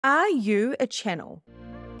Are you a channel?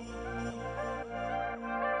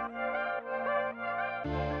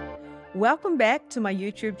 Welcome back to my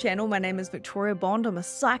YouTube channel. My name is Victoria Bond. I'm a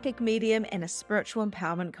psychic medium and a spiritual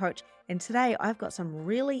empowerment coach. And today I've got some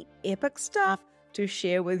really epic stuff to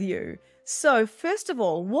share with you. So first of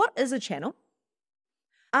all, what is a channel?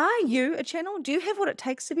 Are you a channel? Do you have what it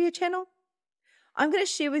takes to be a channel? I'm going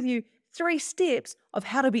to share with you 3 steps of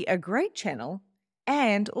how to be a great channel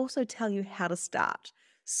and also tell you how to start.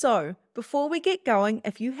 So before we get going,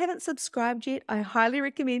 if you haven't subscribed yet, I highly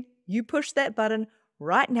recommend you push that button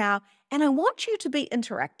right now. And I want you to be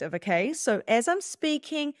interactive, okay? So as I'm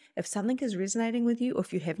speaking, if something is resonating with you or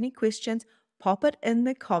if you have any questions, pop it in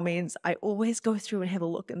the comments. I always go through and have a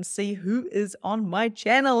look and see who is on my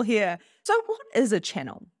channel here. So what is a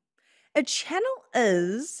channel? A channel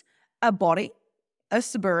is a body, a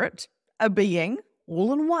spirit, a being,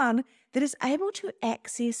 all in one, that is able to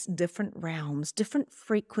access different realms, different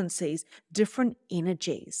frequencies, different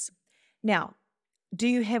energies. Now, do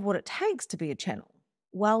you have what it takes to be a channel?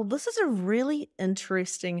 Well, this is a really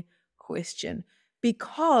interesting question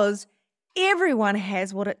because everyone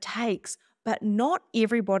has what it takes, but not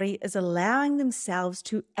everybody is allowing themselves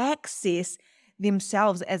to access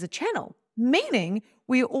themselves as a channel, meaning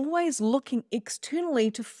we're always looking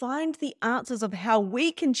externally to find the answers of how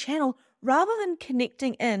we can channel rather than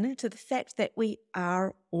connecting in to the fact that we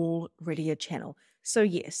are already a channel. So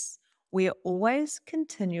yes, we are always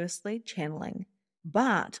continuously channeling,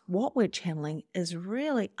 but what we're channeling is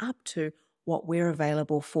really up to what we're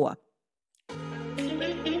available for.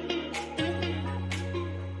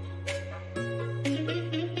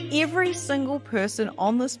 Every single person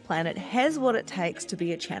on this planet has what it takes to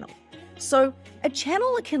be a channel. So a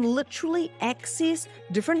channel can literally access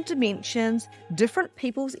different dimensions, different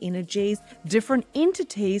people's energies, different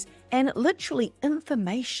entities, and literally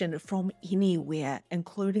information from anywhere,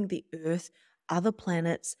 including the earth, other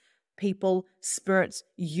planets, people, spirits,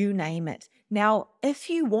 you name it. Now, if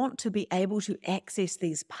you want to be able to access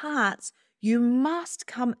these parts, you must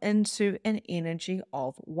come into an energy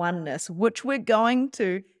of oneness, which we're going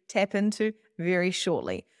to tap into very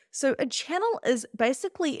shortly. So a channel is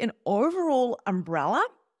basically an overall umbrella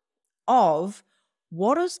of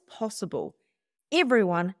what is possible.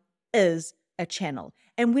 Everyone is a channel.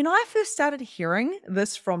 And when I first started hearing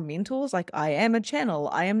this from mentors, like I am a channel,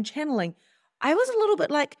 I am channeling, I was a little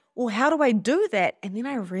bit like, well, how do I do that? And then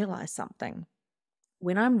I realized something.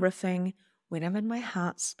 When I'm riffing, when I'm in my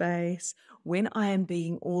heart space, when I am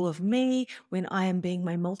being all of me, when I am being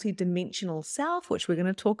my multidimensional self, which we're going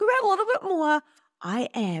to talk about a little bit more, I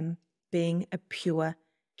am being a pure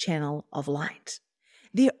channel of light.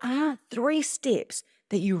 There are 3 steps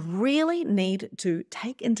that you really need to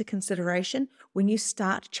take into consideration when you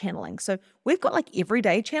start channeling. So we've got like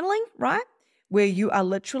everyday channeling, right? Where you are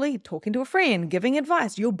literally talking to a friend, giving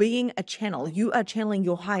advice. You're being a channel. You are channeling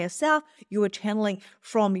your higher self. You are channeling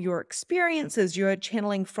from your experiences. You are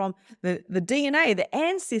channeling from the DNA, the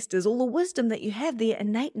ancestors, all the wisdom that you have there,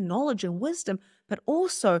 innate knowledge and wisdom. But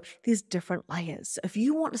also there's different layers. If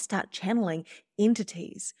you want to start channeling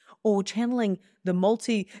entities or channeling the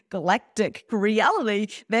multi-galactic reality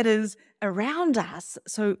that is around us,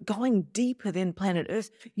 so going deeper than planet Earth,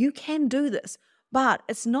 you can do this. But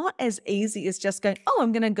it's not as easy as just going, oh,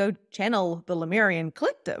 I'm going to go channel the Lemurian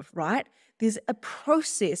collective, right? There's a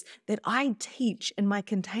process that I teach in my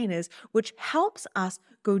containers, which helps us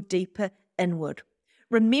go deeper inward,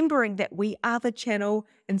 remembering that we are the channel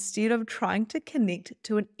instead of trying to connect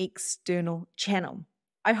to an external channel.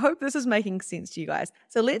 I hope this is making sense to you guys.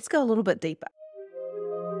 So let's go a little bit deeper.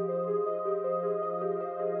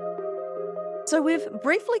 So we've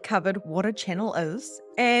briefly covered what a channel is,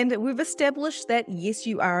 and we've established that yes,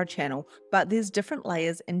 you are a channel, but there's different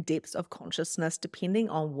layers and depths of consciousness depending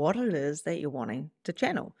on what it is that you're wanting to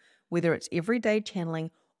channel, whether it's everyday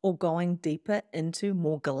channeling or going deeper into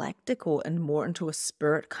more galactic or more into a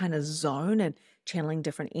spirit kind of zone and channeling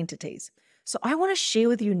different entities. So I want to share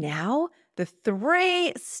with you now the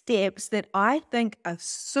 3 steps that I think are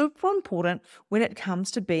super important when it comes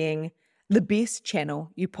to being the best channel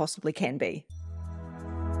you possibly can be.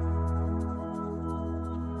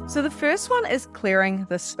 So the first one is clearing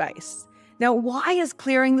the space. Now, why is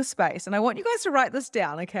clearing the space? And I want you guys to write this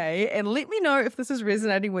down, okay? And let me know if this is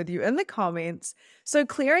resonating with you in the comments. So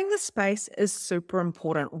clearing the space is super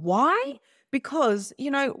important. Why? Because,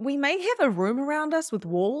 we may have a room around us with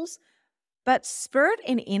walls, but spirit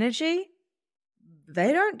and energy,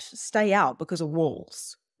 they don't stay out because of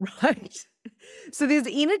walls, right? So there's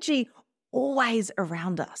energy always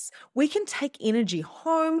around us. We can take energy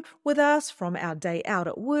home with us from our day out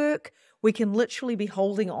at work. We can literally be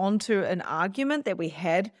holding on to an argument that we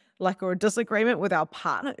had, like, or a disagreement with our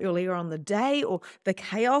partner earlier on the day, or the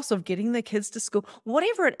chaos of getting the kids to school,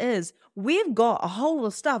 whatever it is. We've got a whole lot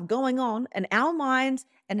of stuff going on in our minds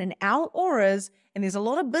and in our auras, and there's a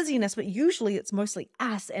lot of busyness, but usually it's mostly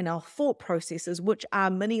us and our thought processes, which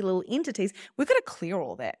are many little entities. We've got to clear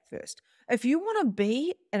all that first. If you want to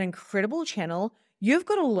be an incredible channel, you've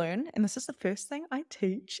got to learn, and this is the first thing I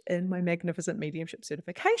teach in my Magnificent Mediumship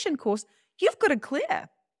Certification course, you've got to clear.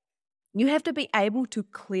 You have to be able to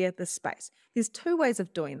clear the space. There's two ways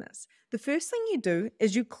of doing this. The first thing you do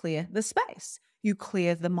is you clear the space. You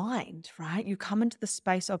clear the mind, right? You come into the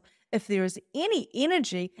space of, if there is any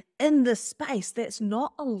energy in this space that's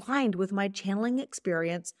not aligned with my channeling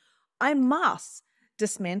experience, I must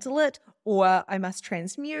dismantle it, or I must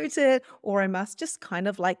transmute it, or I must just kind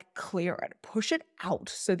of like clear it, push it out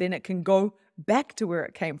so then it can go back to where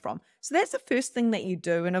it came from. So that's the first thing that you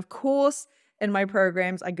do. And of course, in my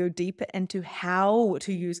programs, I go deeper into how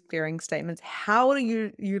to use clearing statements, how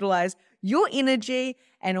to utilize your energy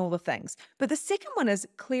and all the things. But the second one is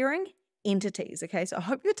clearing entities. Okay, so I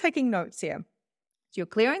hope you're taking notes here. So you're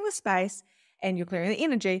clearing the space and you're clearing the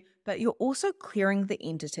energy, but you're also clearing the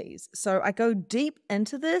entities. So I go deep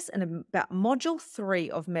into this in about module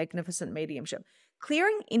 3 of Magnificent Mediumship.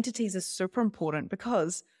 Clearing entities is super important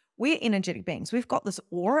because we're energetic beings. We've got this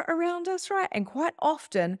aura around us, right? And quite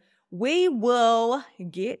often we will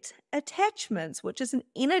get attachments, which is an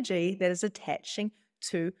energy that is attaching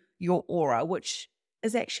to your aura, which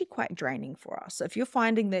is actually quite draining for us. So if you're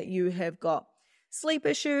finding that you have got sleep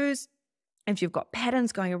issues, if you've got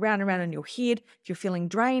patterns going around and around in your head, if you're feeling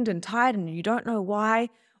drained and tired and you don't know why,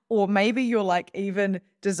 or maybe you're like even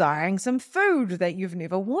desiring some food that you've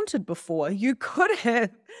never wanted before, you could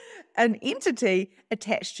have an entity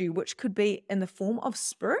attached to you, which could be in the form of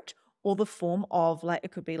spirit or the form of, like,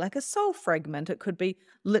 it could be like a soul fragment. It could be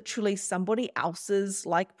literally somebody else's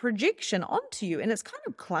like projection onto you, and it's kind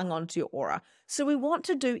of clung onto your aura. So we want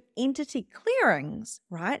to do entity clearings,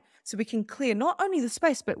 right? So we can clear not only the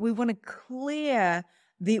space, but we want to clear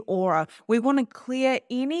the aura. We want to clear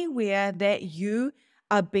anywhere that you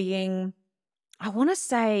are being, I want to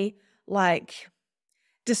say, like,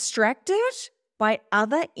 distracted by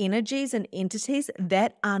other energies and entities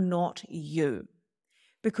that are not you.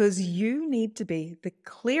 Because you need to be the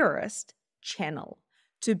clearest channel,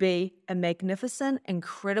 to be a magnificent,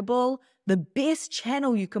 incredible, the best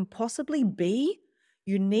channel you can possibly be.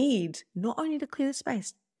 You need not only to clear the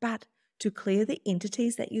space, but to clear the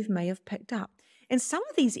entities that you may have picked up. And some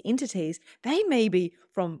of these entities, they may be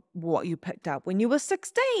from what you picked up when you were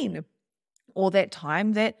 16, or that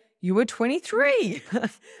time that you were 23,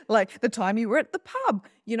 like the time you were at the pub.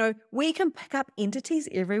 You know, we can pick up entities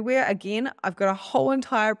everywhere. Again, I've got a whole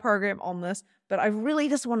entire program on this, but I really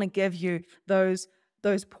just want to give you those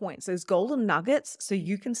points, those golden nuggets, so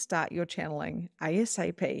you can start your channeling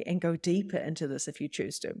ASAP and go deeper into this if you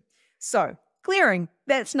choose to. So clearing,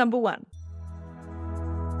 that's number 1.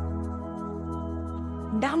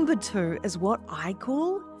 Number 2 is what I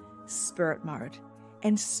call spirit mode.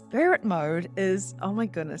 And spirit mode is, oh my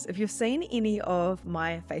goodness, if you've seen any of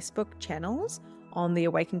my Facebook channels on the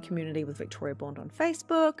Awakened Community with Victoria Bond on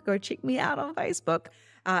Facebook, go check me out on Facebook.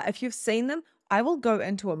 If you've seen them, I will go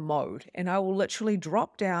into a mode and I will literally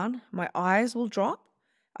drop down. My eyes will drop.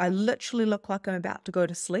 I literally look like I'm about to go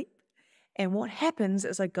to sleep. And what happens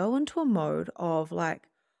is I go into a mode of like,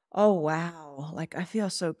 oh wow, like I feel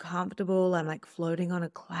so comfortable. I'm like floating on a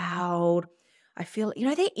cloud. I feel, you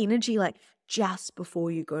know, that energy like just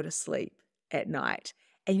before you go to sleep at night.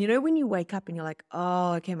 And you know, when you wake up and you're like,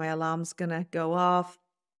 oh, okay, my alarm's going to go off.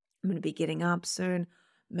 I'm going to be getting up soon.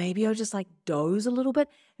 Maybe I'll just like doze a little bit.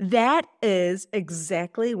 That is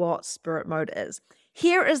exactly what spirit mode is.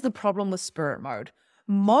 Here is the problem with spirit mode.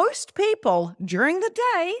 Most people during the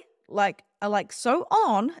day, are like so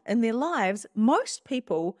on in their lives, most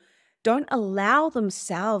people don't allow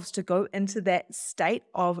themselves to go into that state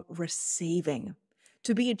of receiving.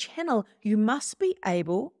 To be a channel, you must be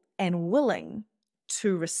able and willing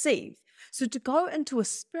to receive. So to go into a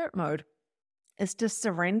spirit mode is to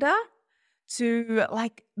surrender to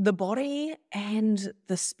like the body and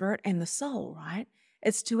the spirit and the soul, right?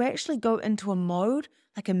 It's to actually go into a mode,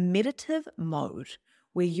 like a meditative mode,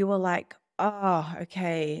 where you are like, oh,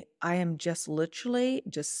 okay, I am just literally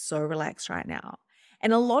just so relaxed right now.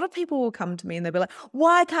 And a lot of people will come to me and they'll be like,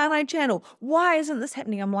 why can't I channel? Why isn't this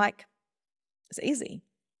happening? I'm like, it's easy.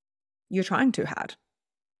 You're trying too hard.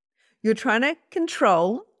 You're trying to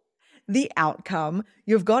control the outcome.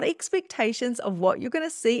 You've got expectations of what you're going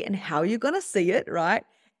to see and how you're going to see it, right?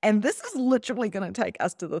 And this is literally going to take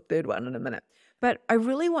us to the third one in a minute. But I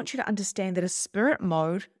really want you to understand that a spirit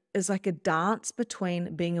mode is like a dance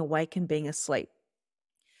between being awake and being asleep.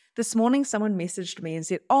 This morning, someone messaged me and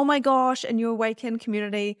said, "Oh my gosh, in your Awaken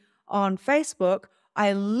community on Facebook,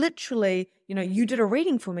 I literally, you did a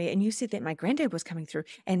reading for me and you said that my granddad was coming through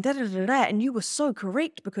and da da da da. And you were so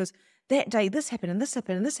correct because that day this happened and this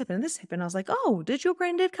happened and this happened and this happened." I was like, "Oh, did your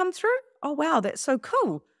granddad come through? Oh, wow, that's so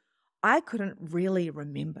cool." I couldn't really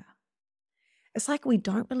remember. It's like we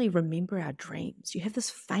don't really remember our dreams. You have this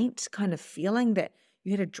faint kind of feeling that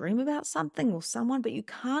you had a dream about something or someone, but you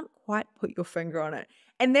can't quite put your finger on it.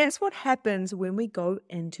 And that's what happens when we go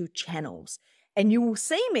into channels. And you will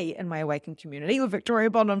see me in my Awakened community with Victoria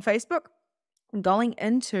Bond on Facebook, going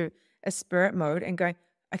into a spirit mode and going,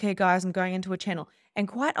 "Okay, guys, I'm going into a channel." And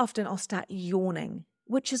quite often I'll start yawning,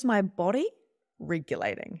 which is my body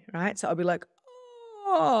regulating, right? So I'll be like,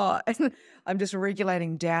 "Oh," and I'm just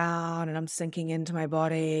regulating down and I'm sinking into my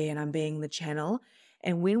body and I'm being the channel.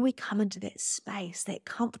 And when we come into that space, that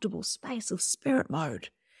comfortable space of spirit mode,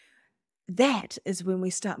 that is when we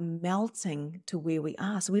start melting to where we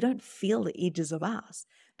are. So we don't feel the edges of us.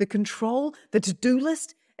 The control, the to-do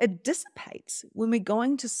list, it dissipates. When we're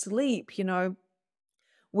going to sleep,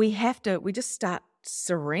 we just start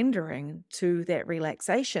surrendering to that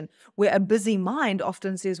relaxation, where a busy mind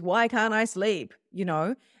often says, "Why can't I sleep?"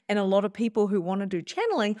 And a lot of people who want to do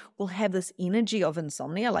channeling will have this energy of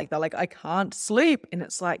insomnia. Like they're like, "I can't sleep." And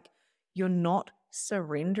it's like, you're not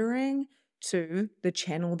surrendering to the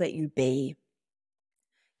channel that you be.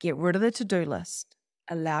 Get rid of the to-do list.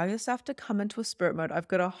 Allow yourself to come into a spirit mode. I've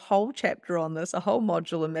got a whole chapter on this, a whole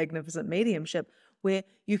module in Magnificent Mediumship, where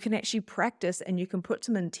you can actually practice and you can put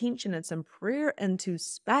some intention and some prayer into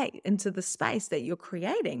the space that you're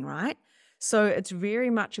creating, right? So it's very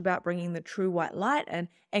much about bringing the true white light in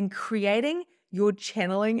and creating your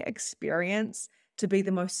channeling experience to be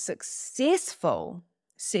the most successful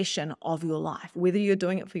session of your life, whether you're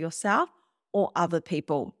doing it for yourself or other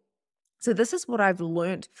people. So this is what I've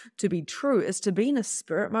learned to be true, is to be in a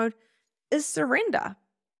spirit mode is surrender.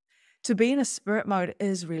 To be in a spirit mode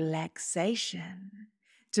is relaxation.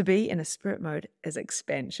 To be in a spirit mode is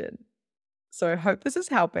expansion. So I hope this is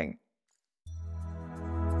helping.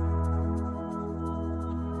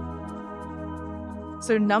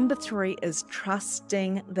 So number 3 is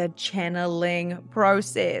trusting the channeling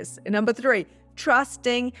process. Number 3,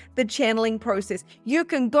 trusting the channeling process. You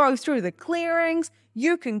can go through the clearings,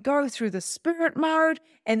 you can go through the spirit mode,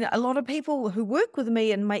 and a lot of people who work with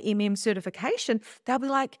me in my MM certification, they'll be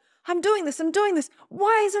like, I'm doing this.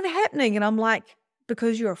 Why is it happening? And I'm like,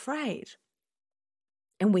 because you're afraid.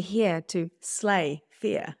 And we're here to slay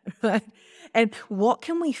fear, right? And what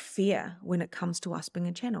can we fear when it comes to us being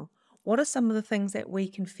a channel? What are some of the things that we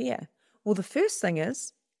can fear? Well, the first thing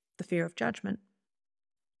is the fear of judgment,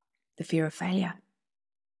 the fear of failure,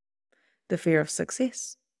 the fear of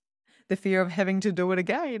success, the fear of having to do it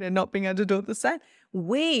again and not being able to do it the same.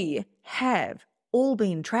 We have all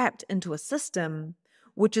been trapped into a system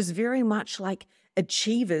which is very much like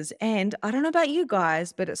achievers. And I don't know about you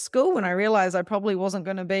guys, but at school, when I realized I probably wasn't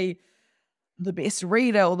going to be the best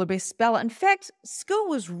reader or the best speller, in fact, school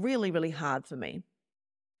was really, really hard for me.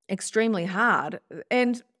 Extremely hard.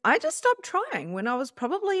 And I just stopped trying when I was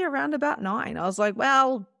probably around about 9. I was like,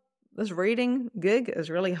 well, this reading gig is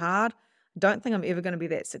really hard. Don't think I'm ever going to be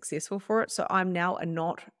that successful for it. So I'm now a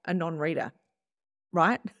non-reader,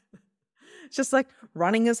 right? It's just like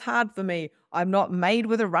running is hard for me. I'm not made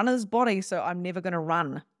with a runner's body, so I'm never going to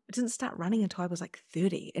run. I didn't start running until I was like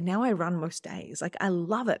 30, and now I run most days. Like, I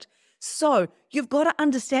love it. So you've got to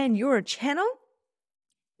understand you're a channel.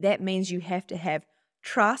 That means you have to have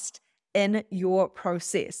trust in your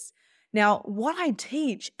process. Now, what I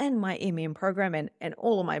teach in my MM program and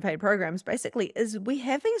all of my paid programs basically is we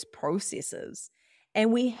have these processes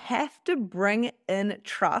and we have to bring in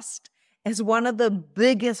trust as one of the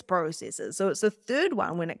biggest processes. So it's the third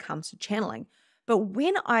one when it comes to channeling. But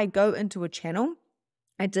when I go into a channel,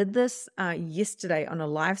 I did this yesterday on a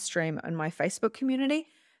live stream in my Facebook community.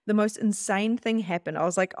 The most insane thing happened. I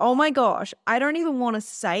was like, oh my gosh, I don't even want to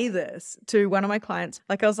say this to one of my clients.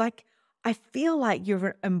 Like, I was like, I feel like you're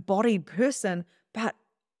an embodied person, but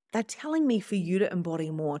they're telling me for you to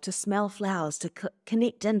embody more, to smell flowers, to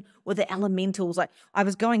connect in with the elementals. Like, I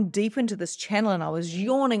was going deep into this channel and I was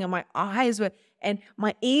yawning and my eyes were, and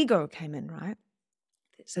my ego came in, right?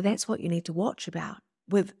 So that's what you need to watch about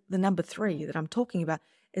with the number 3 that I'm talking about,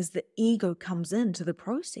 is the ego comes into the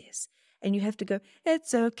process. And you have to go,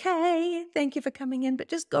 it's okay, thank you for coming in, but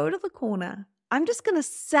just go to the corner. I'm just going to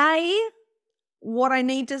say what I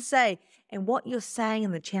need to say. And what you're saying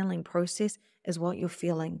in the channeling process is what you're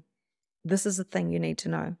feeling. This is the thing you need to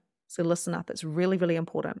know. So listen up. It's really, really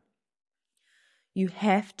important. You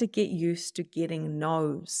have to get used to getting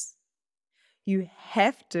no's. You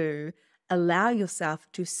have to allow yourself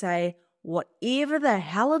to say whatever the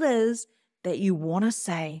hell it is that you want to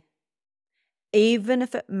say, even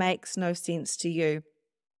if it makes no sense to you.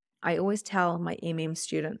 I always tell my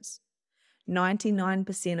students,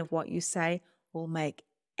 99% of what you say will make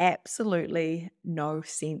absolutely no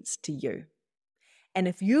sense to you. And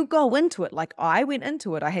if you go into it like I went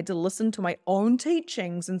into it, I had to listen to my own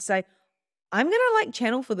teachings and say, I'm going to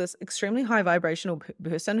channel for this extremely high vibrational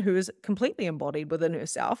person who is completely embodied within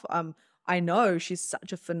herself. I know she's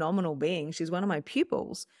such a phenomenal being. She's one of my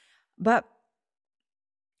pupils. But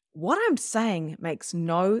what I'm saying makes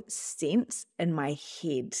no sense in my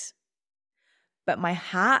head. But my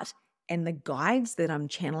heart and the guides that I'm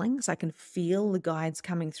channeling, so I can feel the guides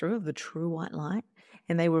coming through of the true white light.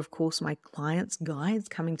 And they were, of course, my clients' guides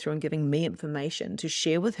coming through and giving me information to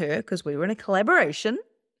share with her because we were in a collaboration,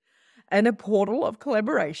 in a portal of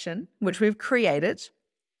collaboration, which we've created.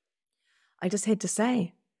 I just had to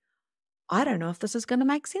say, I don't know if this is going to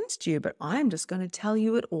make sense to you, but I'm just going to tell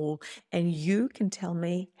you it all, and you can tell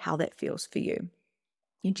me how that feels for you.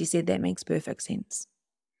 And she said, that makes perfect sense.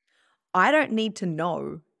 I don't need to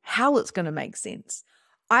know how it's going to make sense.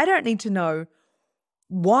 I don't need to know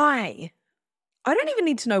why. I don't even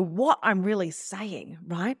need to know what I'm really saying,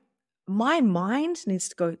 right? My mind needs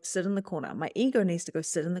to go sit in the corner. My ego needs to go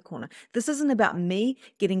sit in the corner. This isn't about me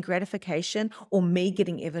getting gratification or me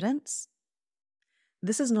getting evidence.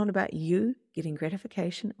 This is not about you getting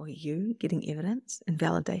gratification or you getting evidence and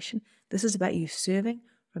validation. This is about you serving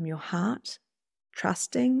from your heart,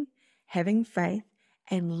 trusting, having faith,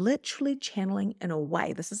 and literally channeling in a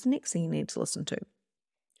way, this is the next thing you need to listen to,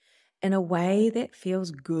 in a way that feels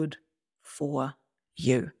good for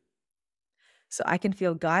you. So I can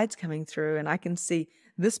feel guides coming through, and I can see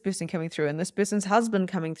this person coming through and this person's husband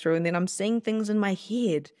coming through, and then I'm seeing things in my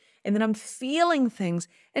head, and then I'm feeling things,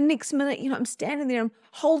 and next minute, I'm standing there, I'm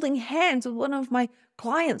holding hands with one of my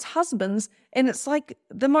clients' husbands, and it's like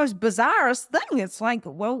the most bizarrest thing. It's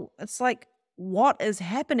like, what is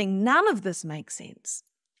happening? None of this makes sense.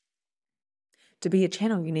 To be a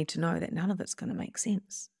channel, you need to know that none of it's going to make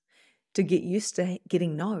sense. To get used to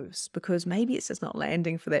getting no's, because maybe it's just not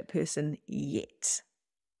landing for that person yet.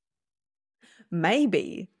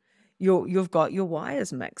 Maybe you've got your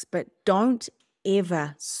wires mixed, but don't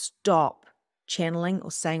ever stop channeling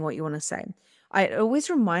or saying what you want to say. It always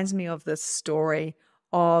reminds me of this story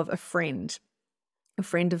of a friend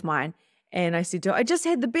of mine. And I said to her, I just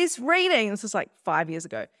had the best reading. This was like 5 years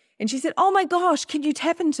ago. And she said, oh my gosh, can you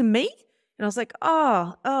tap into me? And I was like,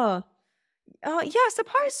 oh, yeah, I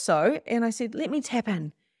suppose so. And I said, let me tap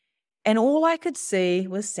in. And all I could see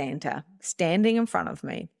was Santa standing in front of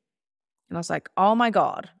me. And I was like, oh my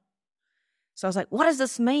God. So I was like, what does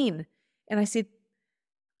this mean? And I said,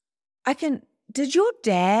 did your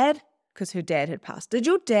dad, because her dad had passed, did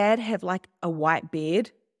your dad have like a white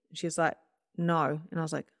beard? And she was like, no. And I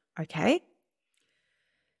was like, okay.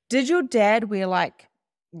 Did your dad wear like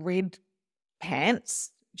red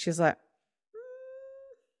pants? She's like,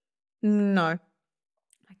 no.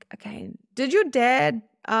 Like, okay. Did your dad,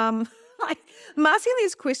 I'm asking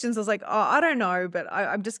these questions. I was like, oh, I don't know, but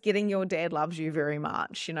I'm just getting your dad loves you very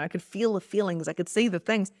much. I could feel the feelings. I could see the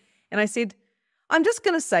things. And I said, I'm just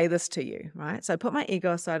going to say this to you, right? So I put my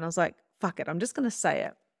ego aside and I was like, fuck it. I'm just going to say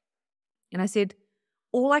it. And I said,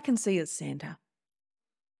 all I can see is Santa.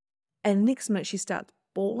 And next minute she starts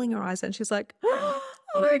bawling her eyes out and she's like, oh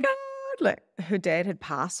my God. Like her dad had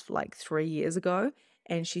passed like 3 years ago.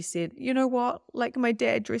 And she said, you know what? Like my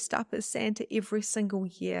dad dressed up as Santa every single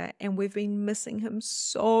year and we've been missing him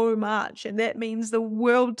so much. And that means the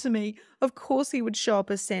world to me. Of course he would show up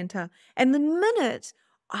as Santa. And the minute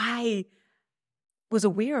I was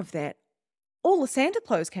aware of that, all the Santa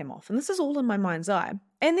clothes came off. And this is all in my mind's eye.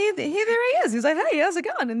 And here he is. He's like, hey, how's it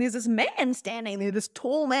going? And there's this man standing there, this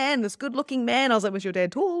tall man, this good-looking man. I was like, was your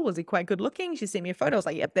dad tall? Was he quite good-looking? She sent me a photo. I was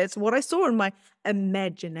like, yep, that's what I saw in my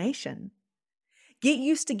imagination. Get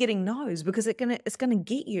used to getting no's because it's gonna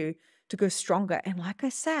get you to go stronger. And like I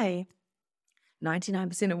say,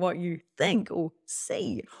 99% of what you think or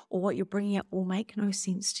see or what you're bringing up will make no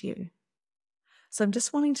sense to you. So I'm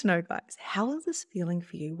just wanting to know, guys, how is this feeling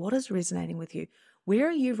for you? What is resonating with you? Where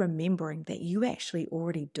are you remembering that you actually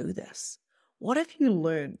already do this? What have you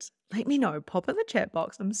learned? Let me know. Pop in the chat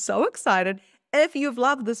box. I'm so excited. If you've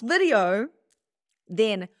loved this video,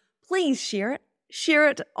 then please share it. Share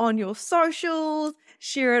it on your socials.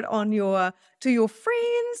 Share it to your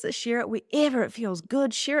friends. Share it wherever it feels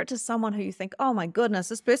good. Share it to someone who you think, oh my goodness,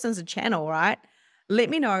 this person's a channel, right? Let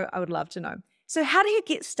me know. I would love to know. So how do you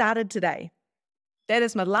get started today? That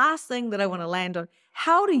is my last thing that I want to land on.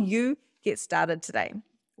 How do you get started today?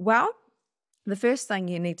 Well, the first thing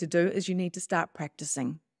you need to do is you need to start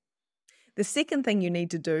practicing. The second thing you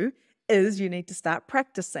need to do is you need to start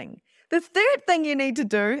practicing. The third thing you need to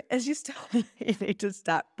do is you need to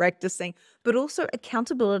start practicing, but also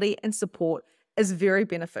accountability and support is very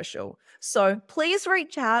beneficial. So please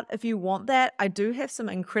reach out if you want that. I do have some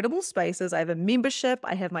incredible spaces. I have a membership,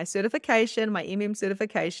 I have my certification, my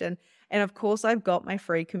certification, and of course I've got my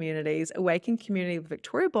free communities, Awaken Community with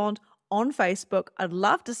Victoria Bond on Facebook. I'd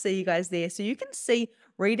love to see you guys there so you can see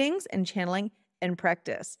readings and channeling in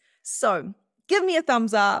practice. So give me a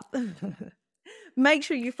thumbs up. Make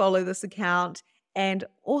sure you follow this account and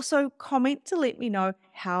also comment to let me know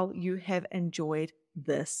how you have enjoyed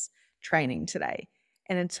this training today.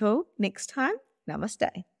 And until next time,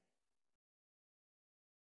 namaste.